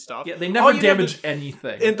buildings and stuff. Yeah, they never damage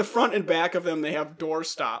anything. In the front and back of them, they have door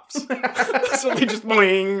stops. So they just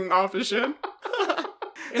boing off of shit.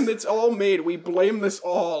 And it's all made. We blame this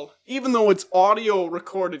all, even though it's audio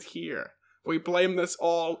recorded here, we blame this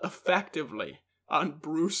all effectively on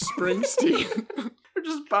Bruce Springsteen. They're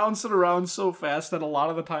just bouncing around so fast that a lot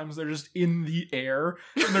of the times they're just in the air,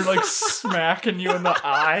 and they're like smacking you in the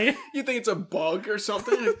eye. You think it's a bug or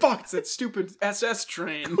something? And fuck, it's that stupid SS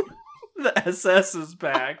train. The SS is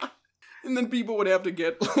back. And then people would have to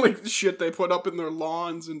get, like, the shit they put up in their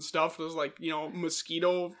lawns and stuff. Those, like,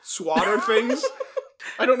 mosquito swatter things.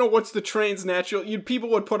 I don't know what's the train's natural... People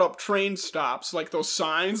would put up train stops, like those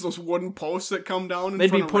signs, those wooden posts that come down in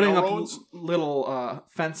front of railroads. They'd be putting up little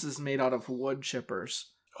fences made out of wood chippers.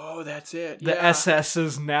 Oh, that's it. The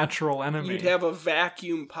SS's natural enemy. You'd have a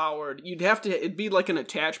vacuum-powered... It'd be like an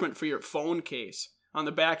attachment for your phone case. On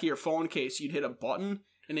the back of your phone case, you'd hit a button,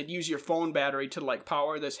 and it'd use your phone battery to, like,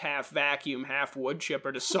 power this half vacuum, half wood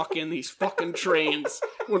chipper to suck in these fucking trains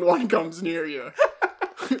when one comes near you.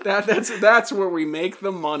 That's where we make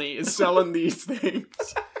the money, is selling these things.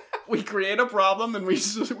 We create a problem and we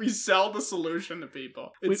sell the solution to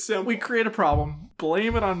people. It's simple. We create a problem,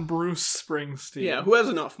 blame it on Bruce Springsteen. Yeah, who has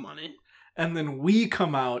enough money. And then we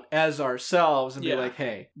come out as ourselves and be like,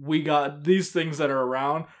 hey, we got these things that are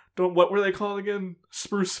around. What were they called again?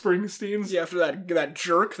 Spruce Springsteens? Yeah, after that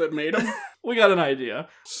jerk that made them. We got an idea.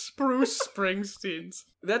 Spruce Springsteens.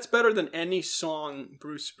 That's better than any song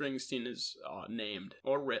Bruce Springsteen is named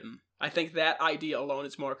or written. I think that idea alone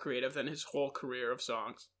is more creative than his whole career of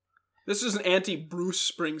songs. This is an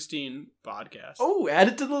anti-Bruce Springsteen podcast. Oh, add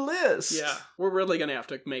it to the list. Yeah, we're really going to have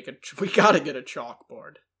to we got to get a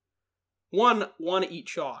chalkboard. One, want to eat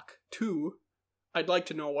chalk. Two, I'd like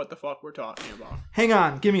to know what the fuck we're talking about. Hang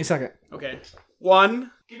on, give me a second. Okay.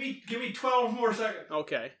 1. Give me 12 more seconds.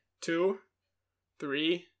 Okay. 2,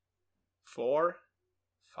 3, 4,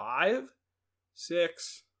 5,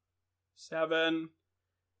 6, 7,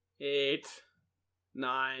 8,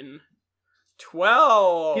 9,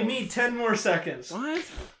 12. Give me 10 more seconds.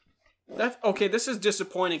 What? Okay, this is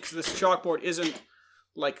disappointing because this chalkboard isn't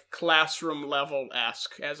like classroom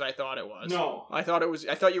level-esque as I thought it was. No. I thought you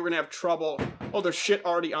were going to have trouble. Oh, there's shit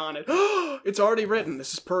already on it. It's already written.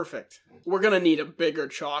 This is perfect. We're going to need a bigger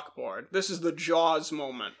chalkboard. This is the Jaws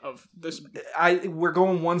moment of this. We're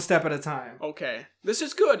going one step at a time. Okay. This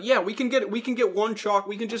is good. Yeah, we can get one chalk.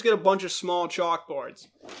 We can just get a bunch of small chalkboards.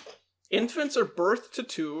 Infants are birth to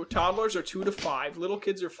 2, toddlers are 2 to 5, little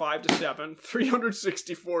kids are 5 to 7,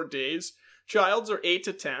 364 days, childs are 8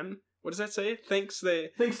 to 10. What does that say? Thinks they're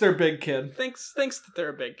big kid. Thinks that they're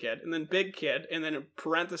a big kid, and then big kid, and then in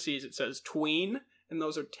parentheses it says tween, and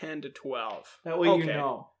those are 10 to 12. That way you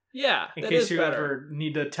know. Yeah, in case you ever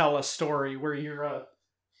need to tell a story where you're a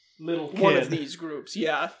little kid. One of these groups,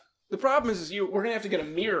 yeah. The problem is we're gonna have to get a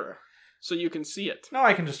mirror so you can see it. No,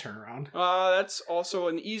 I can just turn around. That's also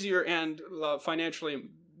an easier and financially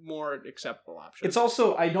more acceptable option. It's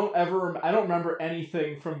also I don't remember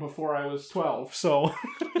anything from before I was 12, so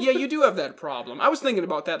yeah, you do have that problem. I was thinking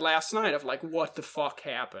about that last night of like what the fuck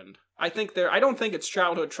happened. I don't think it's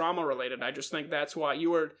childhood trauma related. I just think that's why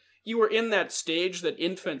you were in that stage that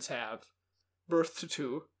infants have, birth to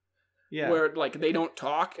 2. Yeah. Where like they don't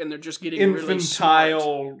talk and they're just getting really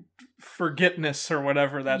smart. Forgetness or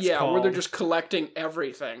whatever that's called. Yeah, where they're just collecting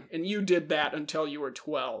everything. And you did that until you were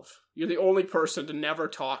 12. You're the only person to never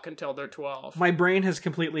talk until they're 12. My brain has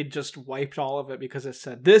completely just wiped all of it because it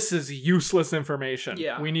said, this is useless information.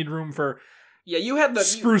 Yeah. We need room for Yeah, you had the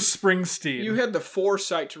Spruce Springsteen. You had the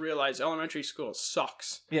foresight to realize elementary school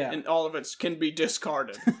sucks. Yeah. And all of it can be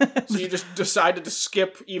discarded. So you just decided to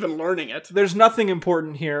skip even learning it. There's nothing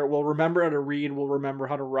important here. We'll remember how to read. We'll remember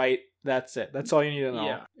how to write. That's it. That's all you need to know.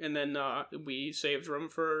 Yeah. And then we saved room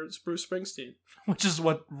for Spruce Springsteen. Which is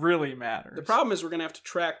what really matters. The problem is we're going to have to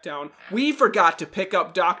track down... We forgot to pick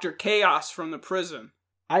up Dr. Chaos from the prison.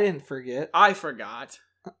 I didn't forget. I forgot.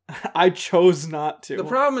 I chose not to. The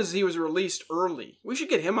problem is he was released early. We should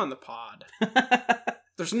get him on the pod.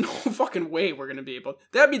 There's no fucking way we're going to be able...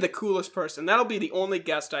 That'd be the coolest person. That'll be the only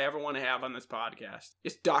guest I ever want to have on this podcast.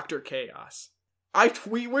 It's Dr. Chaos.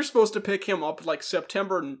 We were supposed to pick him up like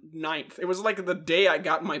September 9th. It was like the day I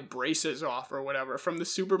got my braces off or whatever from the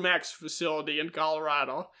Supermax facility in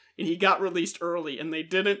Colorado. And he got released early and they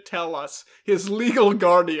didn't tell us his legal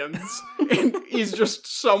guardians. And he's just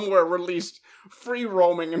somewhere released free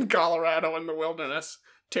roaming in Colorado in the wilderness,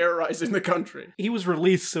 terrorizing the country. He was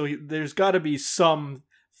released, so there's got to be some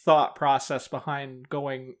thought process behind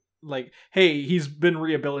going... Like, hey, he's been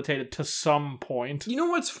rehabilitated to some point. You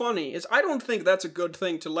know what's funny is I don't think that's a good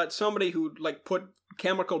thing to let somebody who, like, put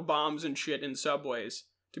chemical bombs and shit in subways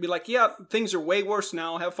to be like, yeah, things are way worse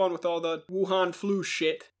now. Have fun with all the Wuhan flu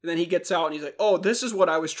shit. And then he gets out and he's like, oh, this is what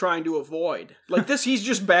I was trying to avoid. Like, he's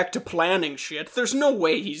just back to planning shit. There's no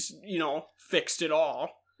way he's, fixed it all.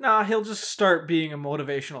 Nah, he'll just start being a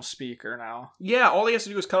motivational speaker now. Yeah, all he has to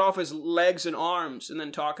do is cut off his legs and arms and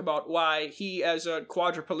then talk about why he, as a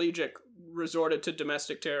quadriplegic, resorted to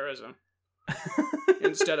domestic terrorism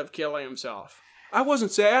instead of killing himself. I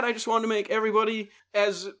wasn't sad. I just wanted to make everybody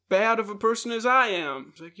as bad of a person as I am.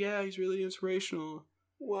 It's like, yeah, he's really inspirational.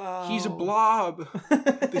 Wow. He's a blob.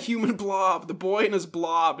 The human blob. The boy in his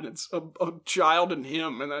blob, and it's a child in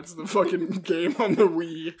him, and that's the fucking game on the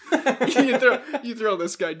Wii. you throw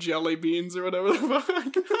this guy jelly beans or whatever the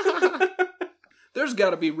fuck. There's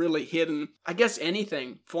gotta be really hidden, I guess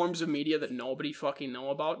anything, forms of media that nobody fucking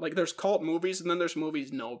know about. Like, there's cult movies, and then there's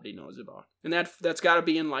movies nobody knows about. And that's gotta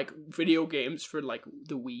be in, like, video games for, like,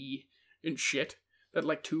 the Wii and shit that,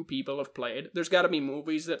 like, 2 people have played. There's gotta be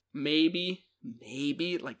movies that maybe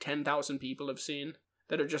like 10,000 people have seen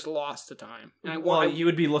that are just lost to time. And you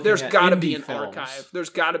would be looking there's at gotta indie be an films. archive. There's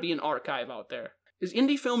gotta be an archive out there. Is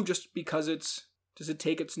indie film just because does it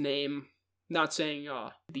take its name? Not saying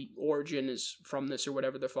the origin is from this or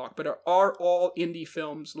whatever the fuck, but are all indie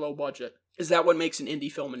films low budget? Is that what makes an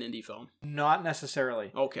indie film an indie film? Not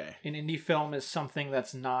necessarily. Okay. An indie film is something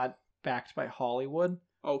that's not backed by Hollywood.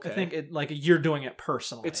 Okay. I think you're doing it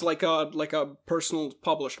personally. It's like a personal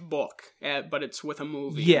published book, but it's with a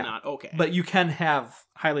movie. Yeah. Not, okay. But you can have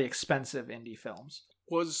highly expensive indie films.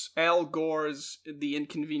 Was Al Gore's The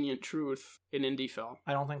Inconvenient Truth an indie film?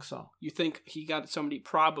 I don't think so. You think he got somebody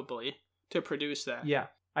probably to produce that? Yeah.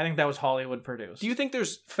 I think that was Hollywood produced. Do you think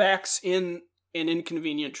there's facts in an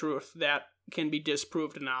Inconvenient Truth that can be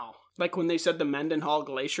disproved now? Like when they said the Mendenhall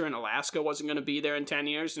Glacier in Alaska wasn't going to be there in 10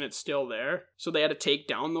 years and it's still there, so they had to take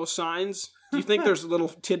down those signs? Do you think there's little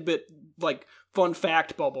tidbit, like, fun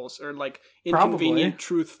fact bubbles or, like, Inconvenient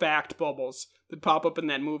Truth fact bubbles that pop up in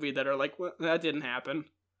that movie that are like, well, that didn't happen?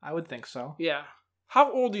 I would think so. Yeah.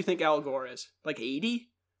 How old do you think Al Gore is? Like 80?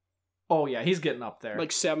 Oh, yeah, he's getting up there.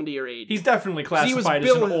 Like 70 or 80. He's definitely classified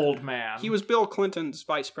as an old man. He was Bill Clinton's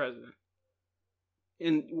vice president.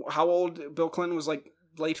 And how old? Bill Clinton was like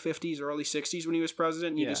late 50s, early 60s when he was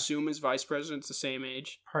president. You'd assume his vice president's the same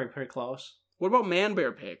age. Probably pretty close. What about Man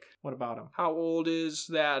Bear Pig? What about him? How old is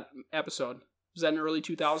that episode? Was that in early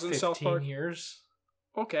 2000s, South Park? 15 years.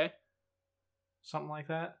 Okay. Something like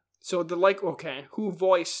that. So who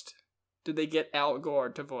did they get Al Gore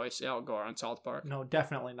to voice Al Gore on South Park? No,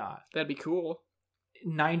 definitely not. That'd be cool.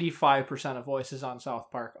 95% of voices on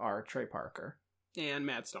South Park are Trey Parker. And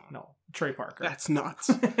Matt Stone. No, Trey Parker. That's nuts.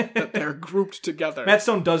 That they're grouped together. Matt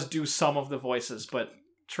Stone does do some of the voices, but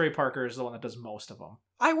Trey Parker is the one that does most of them.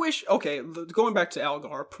 I wish, going back to Al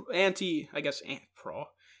Gore, anti-Al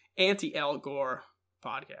Gore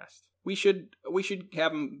podcast. We should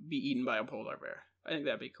have him be eaten by a polar bear. I think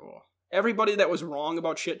that'd be cool. Everybody that was wrong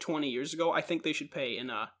about shit 20 years ago, I think they should pay in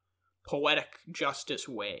a poetic justice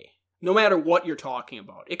way. No matter what you're talking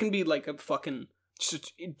about. It can be like a fucking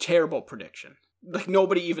just a terrible prediction. Like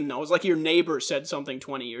nobody even knows. Like your neighbor said something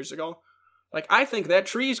 20 years ago. Like, I think that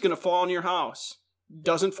tree's gonna fall on your house.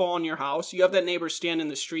 Doesn't fall on your house. You have that neighbor stand in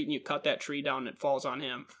the street and you cut that tree down and it falls on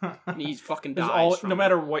him. And he fucking dies. No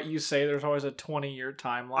matter what you say, there's always a 20-year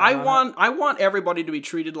timeline. I want everybody to be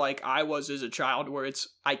treated like I was as a child, where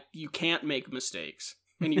you can't make mistakes.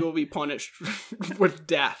 And you will be punished with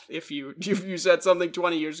death if you said something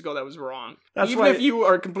 20 years ago that was wrong. If you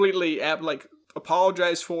are completely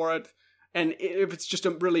apologize for it, And if it's just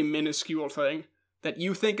a really minuscule thing that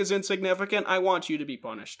you think is insignificant, I want you to be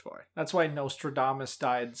punished for it. That's why Nostradamus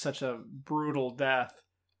died such a brutal death.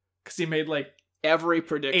 Because he made like Every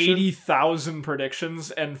prediction. 80,000 predictions,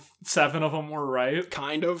 and 7 of them were right.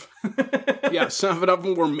 Kind of. Yeah, 7 of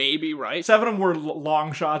them were maybe right. 7 of them were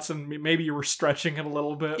long shots, and maybe you were stretching it a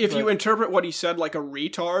little bit. If you interpret what he said like a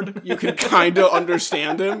retard, you can kind of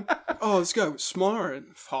understand him. Oh, this guy was smart.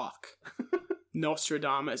 Fuck.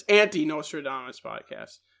 Nostradamus. Anti-Nostradamus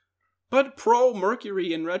podcast. But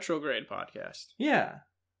pro-Mercury in retrograde podcast. Yeah.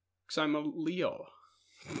 Because I'm a Leo.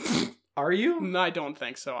 Are you? No, I don't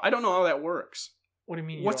think so. I don't know how that works. What do you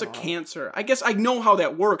mean you What's a don't know? Cancer? I guess I know how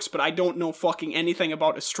that works, but I don't know fucking anything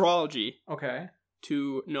about astrology Okay.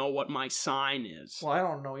 to know what my sign is. Well, I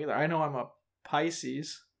don't know either. I know I'm a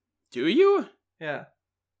Pisces. Do you? Yeah.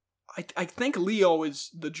 I think Leo is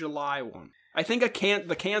the July one. I think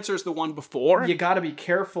the Cancer is the one before. You gotta be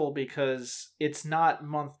careful because it's not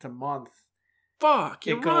month to month. Fuck,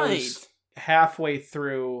 you're It goes right. halfway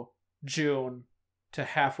through June to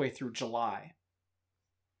halfway through July.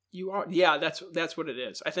 You are, yeah. That's what it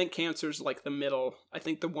is. I think Cancer's like the middle. I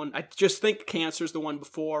just think Cancer's the one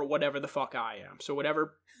before whatever the fuck I am. So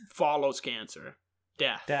whatever follows Cancer,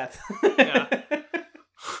 death. Yeah.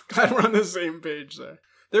 Glad we're on the same page there.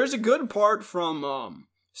 There's a good part from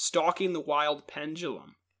Stalking the Wild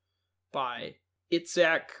Pendulum by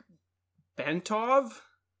Itzhak Bentov.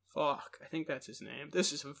 Fuck, I think that's his name.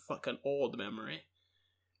 This is a fucking old memory.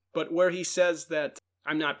 But where he says that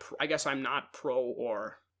I'm not pro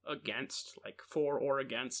or against, like for or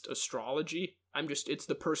against astrology. It's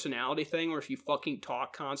the personality thing where if you fucking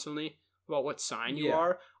talk constantly about what sign you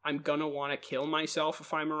are, I'm gonna want to kill myself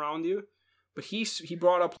if I'm around you. But he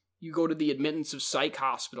brought up, you go to the admittance of psych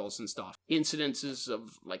hospitals and stuff, incidences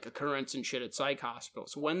of like occurrence and shit at psych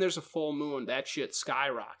hospitals. When there's a full moon, that shit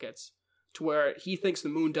skyrockets to where he thinks the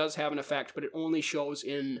moon does have an effect, but it only shows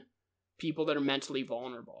in people that are mentally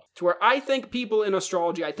vulnerable. To where I think people in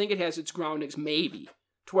astrology, I think it has its groundings maybe,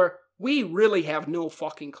 to where we really have no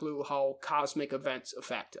fucking clue how cosmic events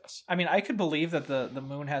affect us. I mean, I could believe that the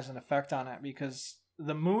moon has an effect on it because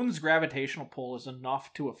the moon's gravitational pull is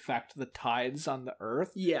enough to affect the tides on the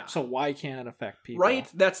Earth. Yeah. So why can't it affect people? Right?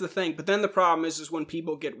 That's the thing. But then the problem is when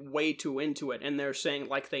people get way too into it and they're saying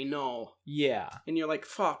like they know. Yeah. And you're like,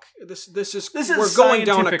 fuck, this is we're going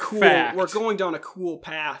down a cool fact. We're going down a cool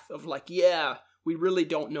path of like, yeah, we really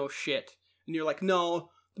don't know shit. And you're like, no,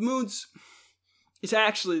 the moon's it's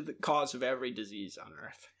actually the cause of every disease on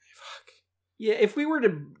Earth. Fuck. Yeah, if we were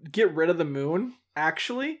to get rid of the moon,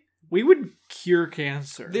 actually, we would cure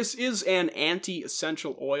cancer. This is an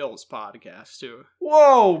anti-essential oils podcast too.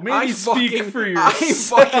 Whoa, maybe speak for yourself.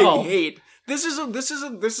 I fucking hate. This is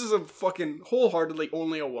a fucking wholeheartedly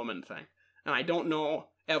only a woman thing. And I don't know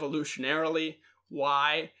evolutionarily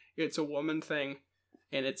why it's a woman thing.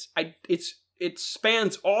 And it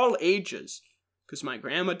spans all ages. Because my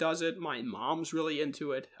grandma does it, my mom's really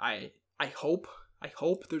into it. I hope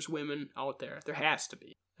there's women out there. There has to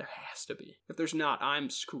be. There has to be. If there's not, I'm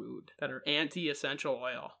screwed. That are anti-essential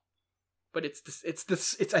oil. But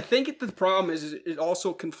I think the problem is it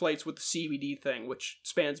also conflates with the CBD thing, which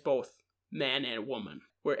spans both man and woman.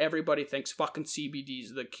 Where everybody thinks fucking CBD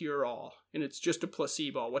is the cure-all. And it's just a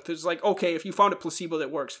placebo. What there's like, okay, if you found a placebo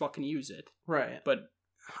that works, fucking use it. Right. But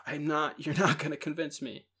you're not going to convince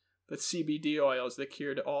me that CBD oil is the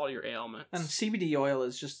cure to all your ailments. And CBD oil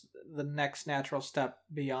is just the next natural step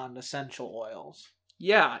beyond essential oils.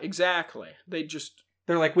 Yeah, exactly.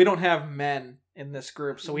 They're like, we don't have men in this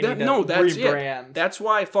group, so we need to rebrand. It. That's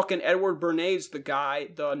why fucking Edward Bernays,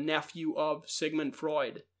 the nephew of Sigmund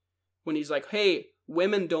Freud, when he's like, hey,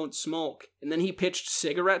 women don't smoke. And then he pitched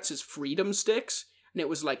cigarettes as freedom sticks, and it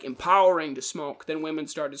was like empowering to smoke. Then women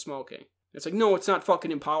started smoking. It's like, no, it's not fucking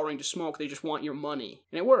empowering to smoke. They just want your money.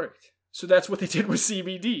 And it worked. So that's what they did with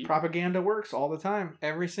CBD. Propaganda works all the time.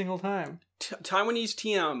 Every single time. Taiwanese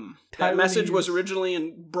TM. That message was originally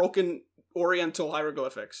in broken Oriental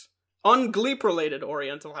hieroglyphics. Ungleep-related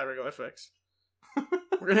Oriental hieroglyphics.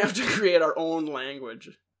 We're going to have to create our own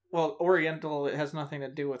language. Well, Oriental has nothing to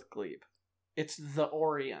do with Gleep. It's the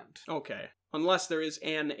Orient. Okay. Unless there is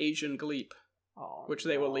an Asian Gleep. Which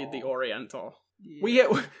they will lead the Oriental.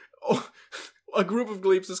 Yeah. A group of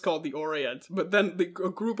Gleeps is called the Orient, but then a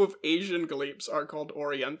group of Asian Gleeps are called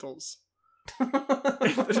Orientals.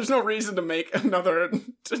 There's no reason to make another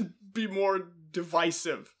to be more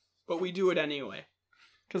divisive, but we do it anyway.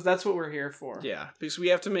 Because that's what we're here for. Yeah, because we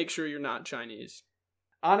have to make sure you're not Chinese.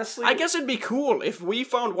 Honestly, I guess it'd be cool if we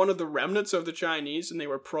found one of the remnants of the Chinese and they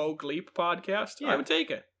were pro-Gleep podcast. Yeah. I would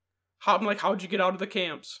take it. How'd you get out of the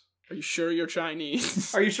camps? Are you sure you're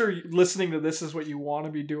Chinese? Are you sure listening to this is what you want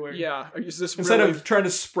to be doing? Yeah. Is this Instead really... of trying to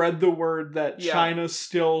spread the word that China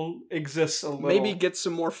still exists a little. Maybe get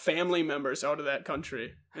some more family members out of that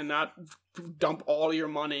country and not dump all your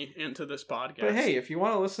money into this podcast. But hey, if you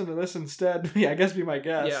want to listen to this instead, I guess be my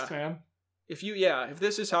guest, man. If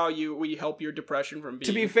this is how we help your depression from being...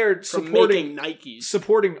 To be fair, supporting Nikes.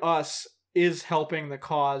 Supporting us is helping the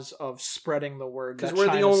cause of spreading the word that we're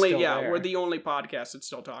China's the only still there. we're the only podcast that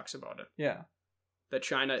still talks about it. Yeah. That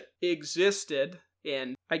China existed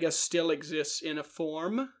and I guess still exists in a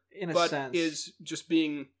form, in a but sense, is just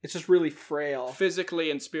being it's just really frail,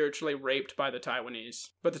 physically and spiritually raped by the Taiwanese.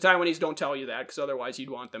 But the Taiwanese don't tell you that because otherwise you'd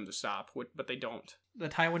want them to stop, but they don't. The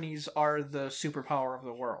Taiwanese are the superpower of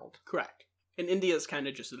the world. Correct. And India's kind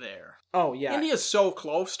of just there. Oh, yeah. India's so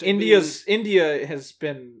close to India has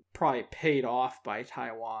been probably paid off by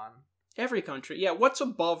Taiwan. Every country. Yeah, what's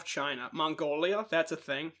above China? Mongolia? That's a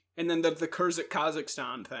thing. And then the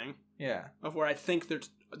Kazakhstan thing. Yeah. Of where I think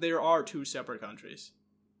there are two separate countries.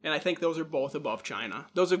 And I think those are both above China.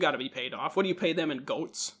 Those have got to be paid off. What do you pay them in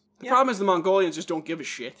goats? The problem is the Mongolians just don't give a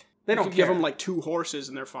shit. They don't give them like 2 horses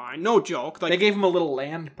and they're fine. No joke. Like, they gave them a little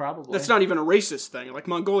land, probably. That's not even a racist thing. Like,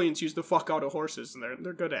 Mongolians use the fuck out of horses and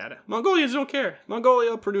they're good at it. Mongolians don't care.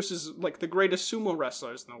 Mongolia produces like the greatest sumo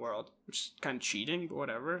wrestlers in the world, which is kind of cheating, but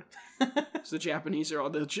whatever. So the Japanese are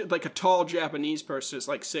all like a tall Japanese person is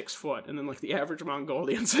like 6 foot, and then like the average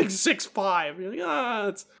Mongolian's like 6'5". You're like,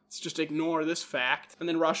 let's just ignore this fact. And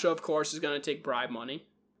then Russia, of course, is going to take bribe money.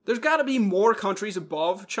 There's got to be more countries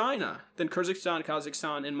above China than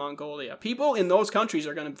Kazakhstan, and Mongolia. People in those countries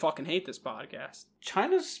are going to fucking hate this podcast.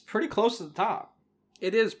 China's pretty close to the top.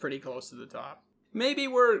 It is pretty close to the top. Maybe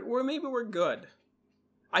we're good.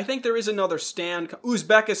 I think there is another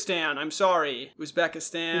Uzbekistan. I'm sorry,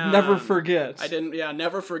 Uzbekistan. Never forget.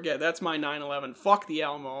 Never forget. That's my 9/11. Fuck the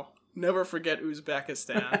Alamo. Never forget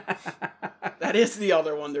Uzbekistan. That is the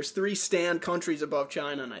other one. There's 3 stand countries above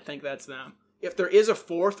China, and I think that's them. If there is a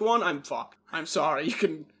 4th one, I'm fucked. I'm sorry. You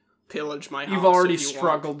can pillage my house. You've already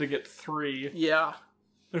struggled to get 3. Yeah.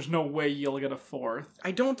 There's no way you'll get a 4th.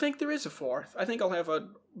 I don't think there is a 4th. I think I'll have a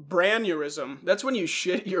braneurysm. That's when you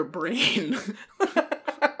shit your brain.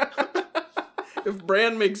 If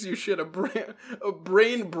bran makes you shit, a brain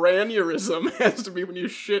braneurysm has to be when you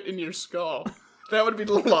shit in your skull. That would be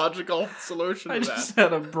the logical solution to that. I just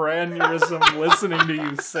had a braneurysm listening to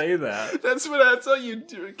you say that. That's how you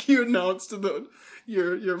announce to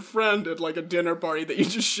your friend at like a dinner party that you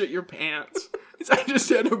just shit your pants. I just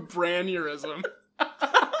had a braneurysm.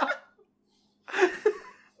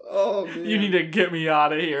 Oh man! You need to get me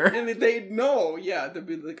out of here. And they'd know, yeah. They'd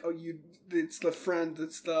be like, it's the friend.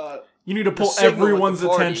 It's the. You need to pull everyone's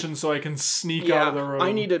attention so I can sneak out of the room.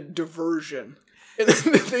 I need a diversion. And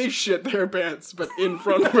then they shit their pants, but in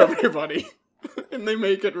front of everybody. And they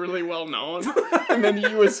make it really well known. And then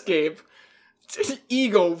you escape.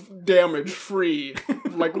 Ego damage free.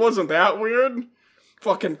 Like, wasn't that weird?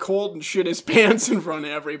 Fucking cold and shit his pants in front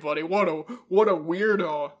of everybody. What a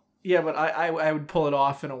weirdo. Yeah, but I would pull it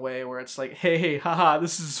off in a way where it's like, hey, haha,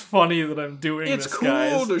 this is funny that I'm doing this,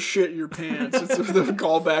 guys. It's cool to shit your pants. It's the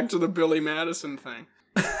callback to the Billy Madison thing.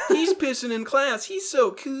 He's pissing in class. He's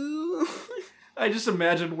so cool. I just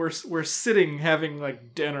imagine we're sitting having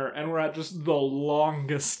like dinner and we're at just the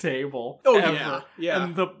longest table ever. Yeah.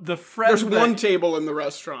 And the friend there's one table in the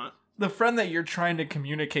restaurant. The friend that you're trying to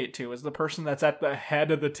communicate to is the person that's at the head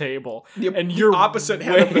of the table, and you're opposite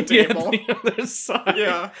head of the table, on the other side.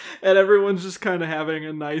 Yeah, and everyone's just kind of having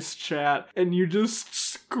a nice chat, and you just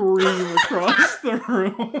scream across the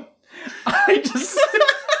room. I just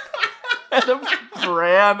had a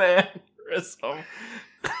braneurysm.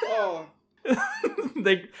 Oh.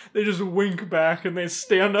 They just wink back and they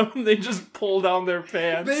stand up and they just pull down their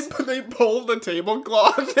pants. They pull the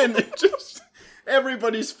tablecloth and it just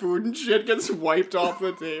everybody's food and shit gets wiped off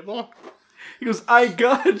the table. He goes, "I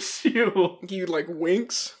got you." He like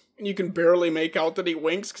winks and you can barely make out that he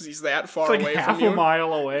winks because he's that far away half from you. A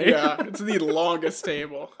mile away. Yeah, it's the longest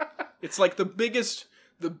table. It's like the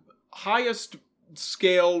highest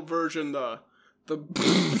scale version, the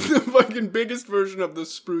fucking biggest version of the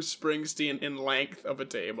Spruce Springsteen in length of a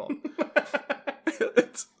table.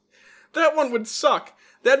 That one would suck.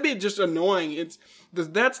 That'd be just annoying.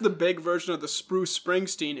 That's the big version of the Spruce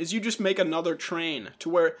Springsteen, is you just make another train to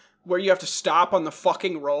where you have to stop on the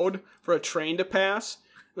fucking road for a train to pass.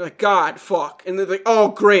 Like, God, fuck. And they're like, oh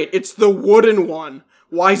great, it's the wooden one.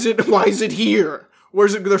 Why is it here?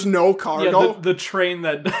 there's no cargo. Yeah, the train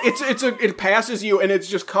that it passes you and it's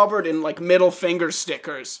just covered in like middle finger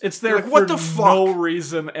stickers. it's there like, for what the fuck? no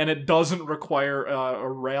reason, and it doesn't require a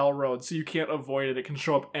railroad, so you can't avoid it. It can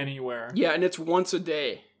show up anywhere. Yeah, and it's once a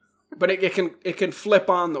day, but it can flip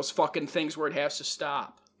on those fucking things where it has to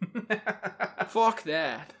stop. Fuck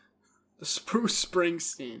that. The Spruce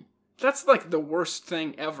Springsteen. That's like the worst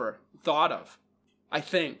thing ever thought of. I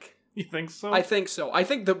think. You think so? I think so. I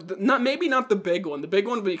think maybe not the big one. The big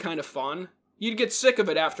one would be kind of fun. You'd get sick of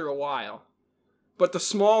it after a while. But the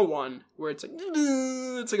small one, where it's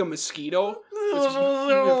like a mosquito.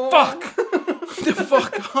 Fuck. The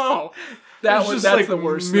fuck. Oh, that's like the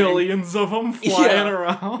worst. Millions of them flying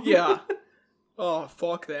around. Yeah. Oh,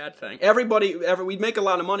 fuck that thing. We'd make a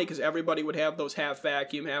lot of money because everybody would have those half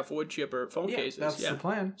vacuum, half wood chipper phone cases. That's the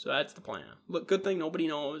plan. So that's the plan. Look, good thing nobody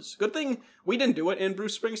knows. Good thing we didn't do it and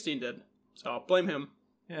Bruce Springsteen did. So blame him.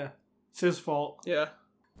 Yeah. It's his fault. Yeah.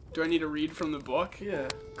 Do I need to read from the book? Yeah.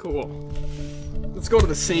 Cool. Let's go to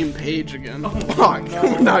the same page again. Oh, fuck. No.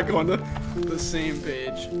 We're not going to the same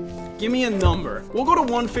page. Give me a number. We'll go to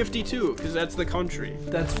 152 because that's the country.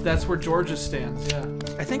 That's where Georgia stands. Yeah.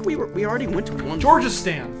 I think we already went to one.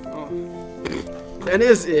 Georgistan. Oh. That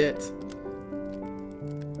is it.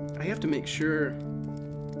 I have to make sure.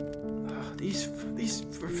 Oh, these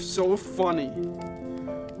are so funny.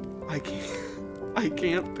 I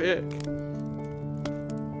can't pick.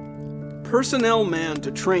 Personnel man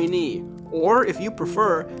to trainee, or if you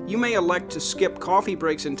prefer, you may elect to skip coffee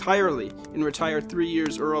breaks entirely and retire 3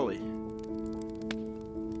 years early.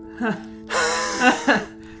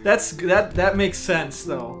 That makes sense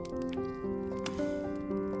though,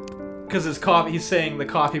 because he's saying the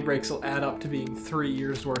coffee breaks will add up to being 3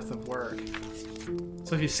 years worth of work.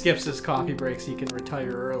 So if he skips his coffee breaks, he can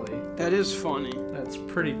retire early. That is funny.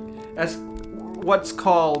 That's what's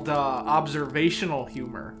called observational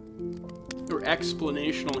humor. Or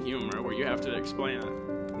explanational humor, where you have to explain it.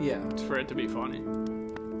 Yeah. For it to be funny.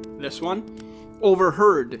 This one?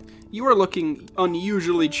 Overheard. You are looking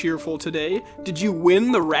unusually cheerful today. Did you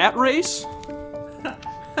win the rat race?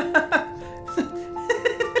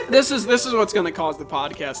 This is what's gonna cause the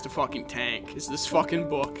podcast to fucking tank, is this fucking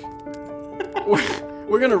book.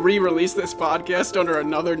 We're gonna re-release this podcast under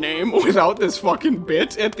another name without this fucking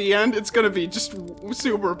bit at the end. It's gonna be just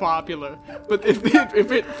super popular. But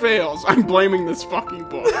if it fails, I'm blaming this fucking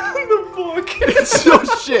book. The book. It's so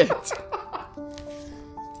shit.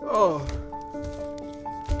 Oh.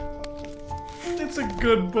 It's a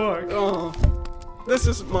good book. Oh. This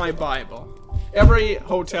is my Bible. Every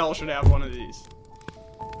hotel should have one of these.